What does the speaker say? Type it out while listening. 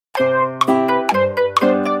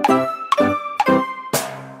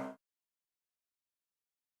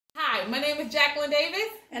Jacklyn Davis.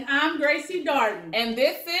 And I'm Graice Darden. And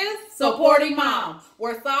this is Supporting Mom,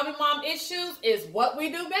 where solving mom issues is what we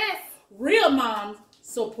do best. Real moms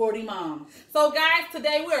supporting moms. So guys,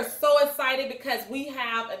 today we are so excited because we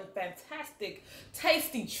have a fantastic,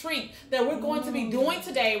 tasty treat that we're going to be doing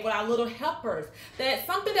today with our little helpers. That's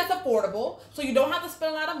something that's affordable, so you don't have to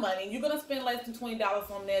spend a lot of money. You're going to spend less than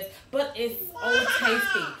 $20 on this, but it's so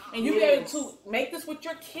tasty. And you'll be able to make this with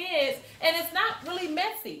your kids, and it's not really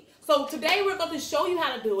messy. So today we're going to show you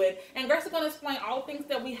how to do it, and Graice is going to explain all the things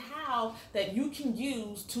that we have that you can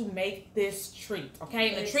use to make this treat, okay?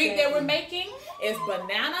 And the treat that we're making is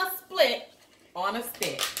banana split on a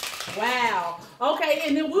stick. Wow. Okay,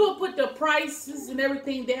 and then we'll put the prices and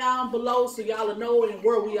everything down below so y'all will know and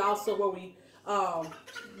where we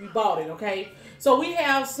bought it, okay? So we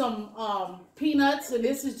have some peanuts, and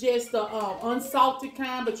this is just the unsalted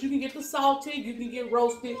kind, but you can get the salted, you can get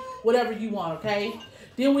roasted, whatever you want, okay?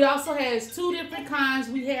 Then we also has two different kinds.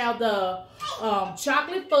 We have the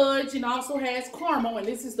chocolate fudge and also has caramel, and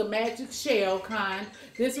this is the magic shell kind.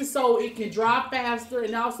 This is so it can dry faster,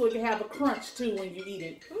 and also it can have a crunch too when you eat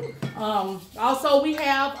it. Also we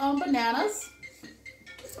have bananas.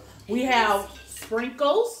 We have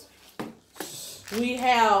sprinkles. We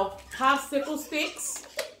have popsicle sticks.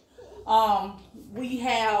 We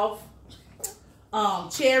have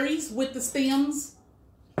cherries with the stems.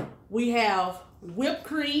 We have whipped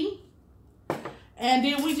cream, and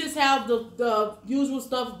then we just have the usual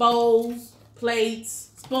stuff: bowls, plates,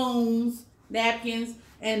 spoons, napkins,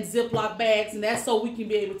 and Ziploc bags, and that's so we can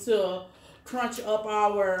be able to crunch up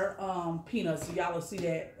our peanuts. So y'all will see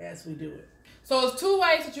that as we do it. So there's two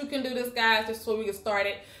ways that you can do this, guys, just so we get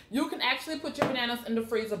started. You can actually put your bananas in the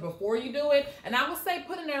freezer before you do it, and I would say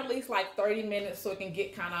put in there at least like 30 minutes so it can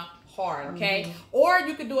get kind of hard, okay? Or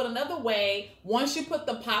you could do it another way. Once you put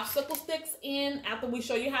the popsicle sticks in, after we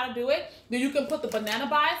show you how to do it, then you can put the banana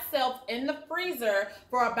by itself in the freezer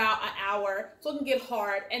for about an hour so it can get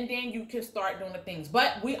hard, and then you can start doing the things.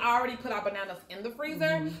 But we already put our bananas in the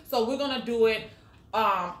freezer, so we're gonna do it.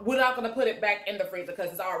 We're not going to put it back in the freezer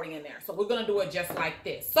because it's already in there. So we're going to do it just like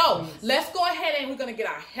this. So let's go ahead and we're going to get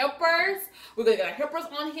our helpers. We're going to get our helpers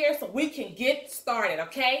on here so we can get started,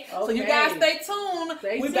 okay? So you guys stay tuned.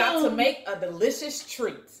 We're about to make a delicious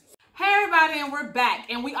treat. Hey everybody, and we're back.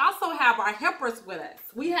 And we also have our helpers with us.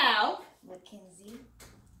 We have Mackenzie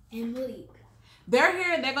and Malik. They're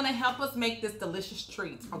here and they're going to help us make this delicious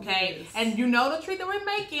treat, okay? And you know the treat that we're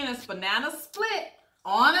making is banana split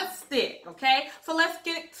on a stick, okay? So let's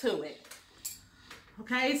get to it.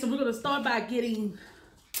 Okay, so we're gonna start by getting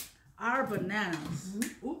our bananas.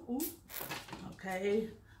 Okay,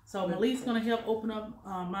 so Malik's gonna help open up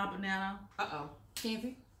my banana.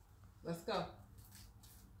 Kenzie, let's go.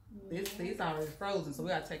 These are already frozen, so we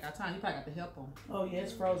gotta take our time. You probably got to help them. Oh yeah,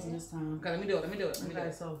 it's frozen this time. Okay, let me do it.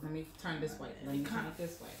 So let me turn this way. Let me turn it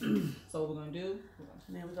this way. So what we're gonna do.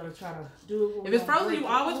 And then we're gonna try to do it. If it's frozen, you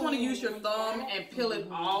always want to use your thumb and peel it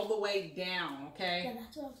all the way down. Okay. Yeah,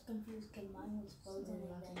 that's what I was confused because mine was frozen and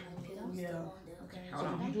then I peeled. Yeah. Okay. Hold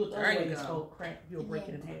on. So you do it the other way, it's gonna crack. You'll break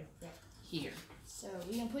it in half. Here. So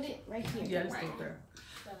we're gonna put it right here. Yeah, it's right there.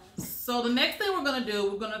 So the next thing we're gonna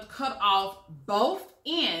do, we're gonna cut off both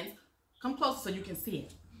ends. Come closer so you can see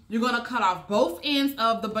it. You're gonna cut off both ends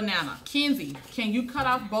of the banana. Kenzie, can you cut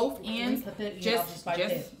off both ends? Just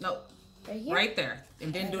no, right there,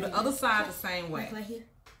 and then do the other side the same way. Right here.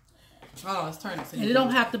 Oh, let's turn it. And it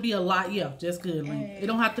don't have to be a lot. Yeah, just good, Link. It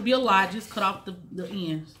don't have to be a lot. Just cut off the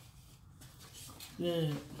ends.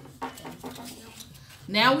 Good.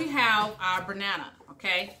 Now we have our banana.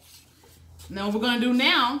 Okay. Now what we're gonna do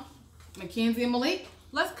now, Mackenzie and Malik,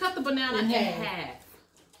 let's cut the banana in half.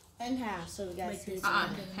 In half, so we guys see.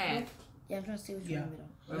 Half. Yeah, I'm trying to see which one in the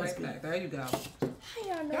middle. Right back. There you go.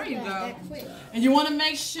 There you go. And you want to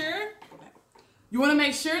make sure.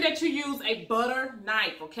 That you use a butter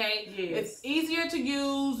knife, okay? Yes. It's easier to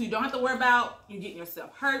use. You don't have to worry about you getting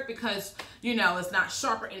yourself hurt because, you know, it's not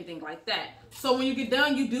sharp or anything like that. So when you get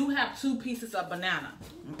done, you do have 2 pieces of banana,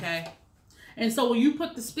 okay? And so when you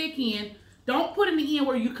put the stick in, don't put it in the end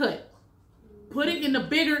where you cut. Put it in the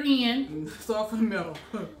bigger end. Start from the middle.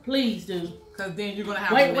 Please do. Because then you're going to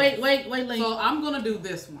have Wait, Link. So I'm going to do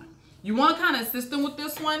this one. You want to kind of assist them with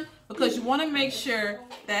this one because you want to make sure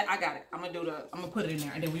that I got it. I'm gonna put it in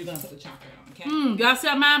there, and then we're gonna put the chocolate on. Okay. Y'all see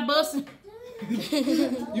how mine busting?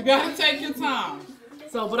 You gotta take your time.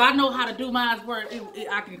 So, but I know how to do mine's work.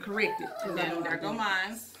 I can correct it. There go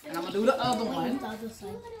mine, and I'm gonna do the other one.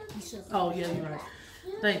 Oh yeah, you're right.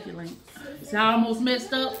 Thank you, Link. See, I almost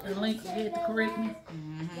messed up, and Link had to correct me.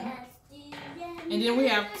 And then we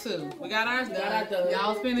have 2. We got ours done.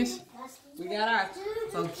 Y'all finished? We got ours.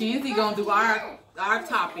 So Kenzie gonna do our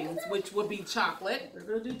toppings, which would be chocolate.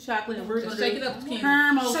 We're gonna do chocolate and we're gonna Shake it up, Kenzie.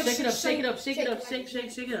 caramel. Shake it up, shake it up, shake it up,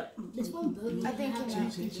 shake it up. This one, I think.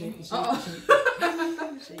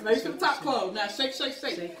 Make sure the top close. Now shake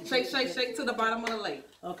to the bottom of the plate.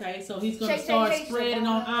 Okay, so he's gonna start spreading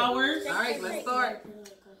on ours. All right, let's start.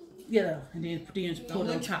 Yeah, and then pour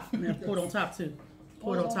it on top. And then pour it on top too.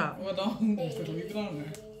 Pour it on top. Well, don't leave it on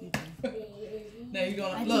there. Now you're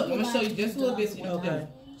gonna look. I'm gonna show you just a little bit. So you know what to do.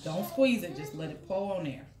 Don't squeeze it. Just let it pour on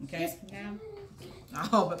there. Okay.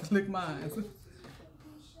 Oh, but lick mine.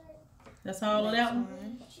 That's all of that one.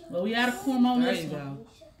 Well, we add a corn on There this you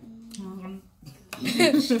one.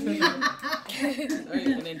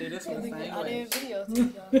 And then do this one the same way.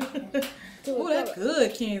 Oh, that's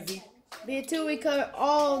good, Kenzie. Then too, we cover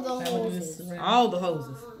all the hoses. All the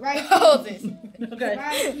hoses. Right hoses. Okay.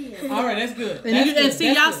 Right here. All right, that's good. And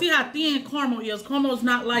see, y'all see how thin caramel is. Caramel is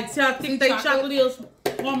not like, see how thick that chocolate is?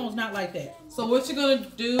 Caramel's not like that. So what you're gonna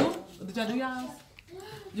do? Did y'all do y'all?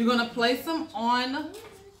 You're gonna place them on.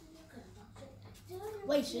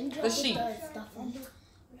 Wait, shouldn't you The put sheet. the stuff on?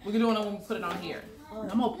 We're doing it when we put it on here. I'm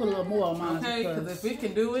gonna put a little more on mine. Okay, because if we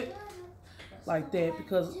can do it. Like that,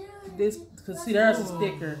 because see, theirs is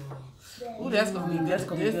thicker. Ooh, that's gonna be That's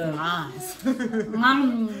gonna be good. nice.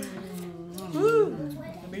 And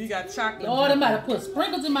then you got chocolate. Oh, I'm about to put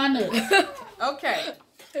sprinkles in my nuts. Okay,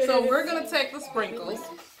 so we're gonna take the sprinkles.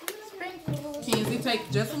 Kenzie,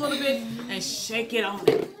 take just a little bit and shake it on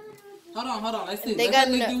it. Hold on. Let's see. They got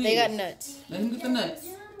nuts. Let him get the nuts.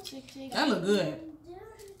 That look good.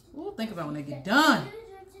 Ooh, think about when they get done.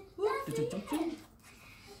 Ooh.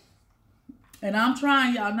 And I'm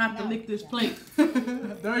trying, y'all, not to lick this plate.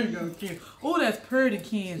 There you go, Kenzie. Oh, that's pretty,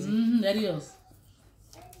 Kenzie. That is.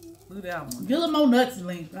 Look at that one. Get a little more nuts,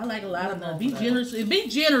 Link. I like a lot of nuts. Be generous. Be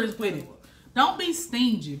generous with it. Don't be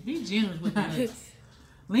stingy. Be generous with the nuts.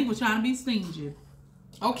 Link was trying to be stingy.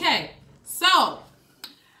 Okay, so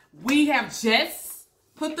we have just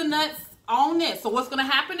put the nuts on this. So what's gonna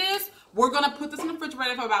happen is we're gonna put this in the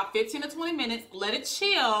refrigerator for about 15 to 20 minutes, let it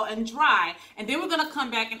chill and dry, and then we're gonna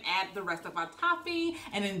come back and add the rest of our topping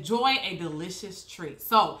and enjoy a delicious treat.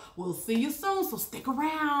 So we'll see you soon, so stick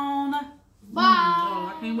around. Bye.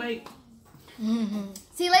 Oh, I can't wait.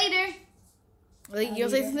 See you later. You gonna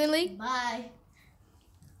say something, Lee? Bye.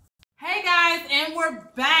 Hey guys, and we're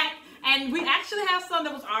back. And we actually have some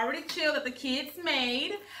that was already chilled that the kids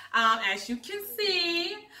made, as you can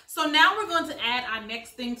see. So now we're going to add our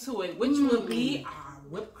next thing to it, which will be our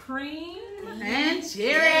whipped cream And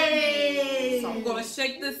cherries. So I'm going to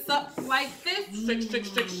shake this up like this.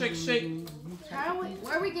 Shake.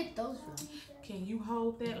 Where we get those from? Can you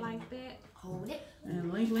hold that like that? Hold it.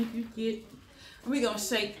 And Link, you get. We're going to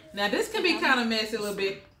shake. Now this can be kind of messy a little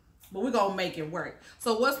bit, but we're going to make it work.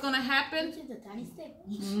 So what's going to happen? This is a tiny stick.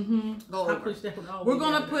 Go over. We're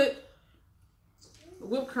going to put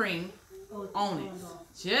whipped cream on it.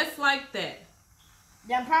 Just like that.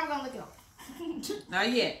 Yeah, I'm probably going to lick it off.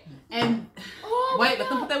 Not yet. And wait, let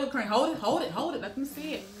them put that whipped cream. Hold it. Let them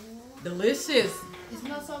see it. Delicious. It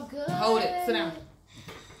smells so good. Hold it. Sit down.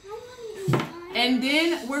 And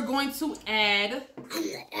then we're going to add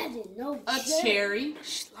a cherry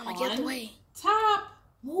on top.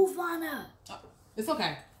 Move on up. It's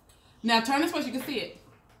okay. Now turn this way so you can see it.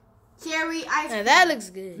 Cherry ice cream. Now that looks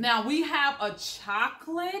good. Now we have a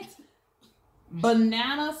chocolate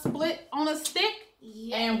banana split on a stick.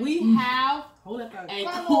 Yeah. And we have a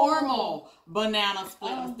caramel banana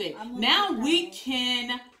split on a stick. Now we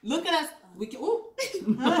can look at us. We can we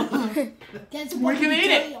can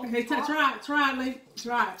eat it. Okay, try, Link.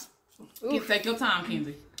 Try it. You take your time,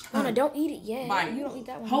 Kenzie. Oh, no, don't eat it yet. Bite. You don't eat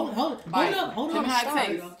that one. Hold it. Bite. Hold Tell it. me how it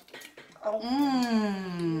tastes.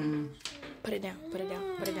 Put it down.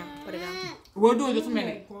 We'll do it in just a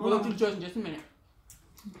minute. We'll do the judge in just a minute.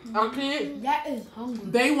 Our kids, That is hungry.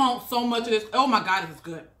 they want so much of this. Oh my God, this is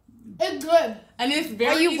good. It's good. And it's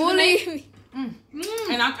very Are you easy to make. bullying me?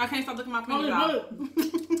 And I can't stop looking at my fingers out.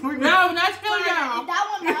 No, not still y'all. That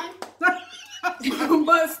one mine.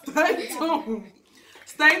 But stay tuned.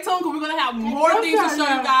 Stay tuned because we're going to have more things to show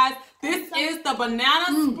you guys. This is the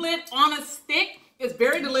banana split on a stick. It's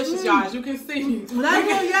very delicious, y'all, as you can see. Not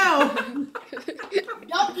y'all.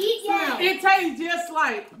 Don't eat yet. It tastes just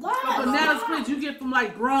like a banana split you get from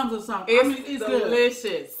like Brahms or something. It's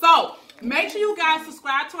delicious. So make sure you guys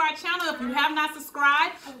subscribe to our channel if you have not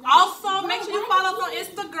subscribed. Also, make sure you follow us on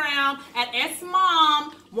Instagram at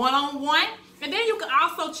smom1on1. And then you can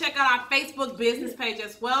also check out our Facebook business page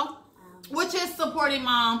as well, which is Supporting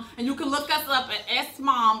Mom, and you can look us up at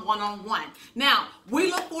smom1on1. Now,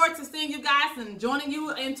 we look forward to seeing seeing you guys and joining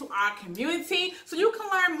you into our community so you can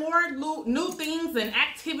learn more new things and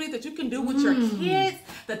activities that you can do with your kids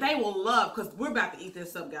that they will love, because we're about to eat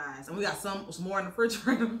this up, guys, and we got some more in the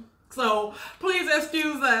refrigerator. So please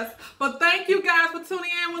excuse us. But thank you guys for tuning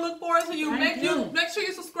in. We look forward to you. Make sure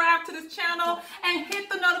you subscribe to this channel and hit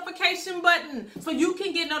the notification button so you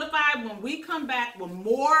can get notified when we come back with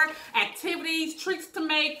more activities, tricks to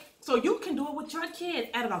make, so you can do it with your kids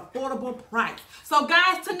at an affordable price. So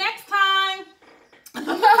guys,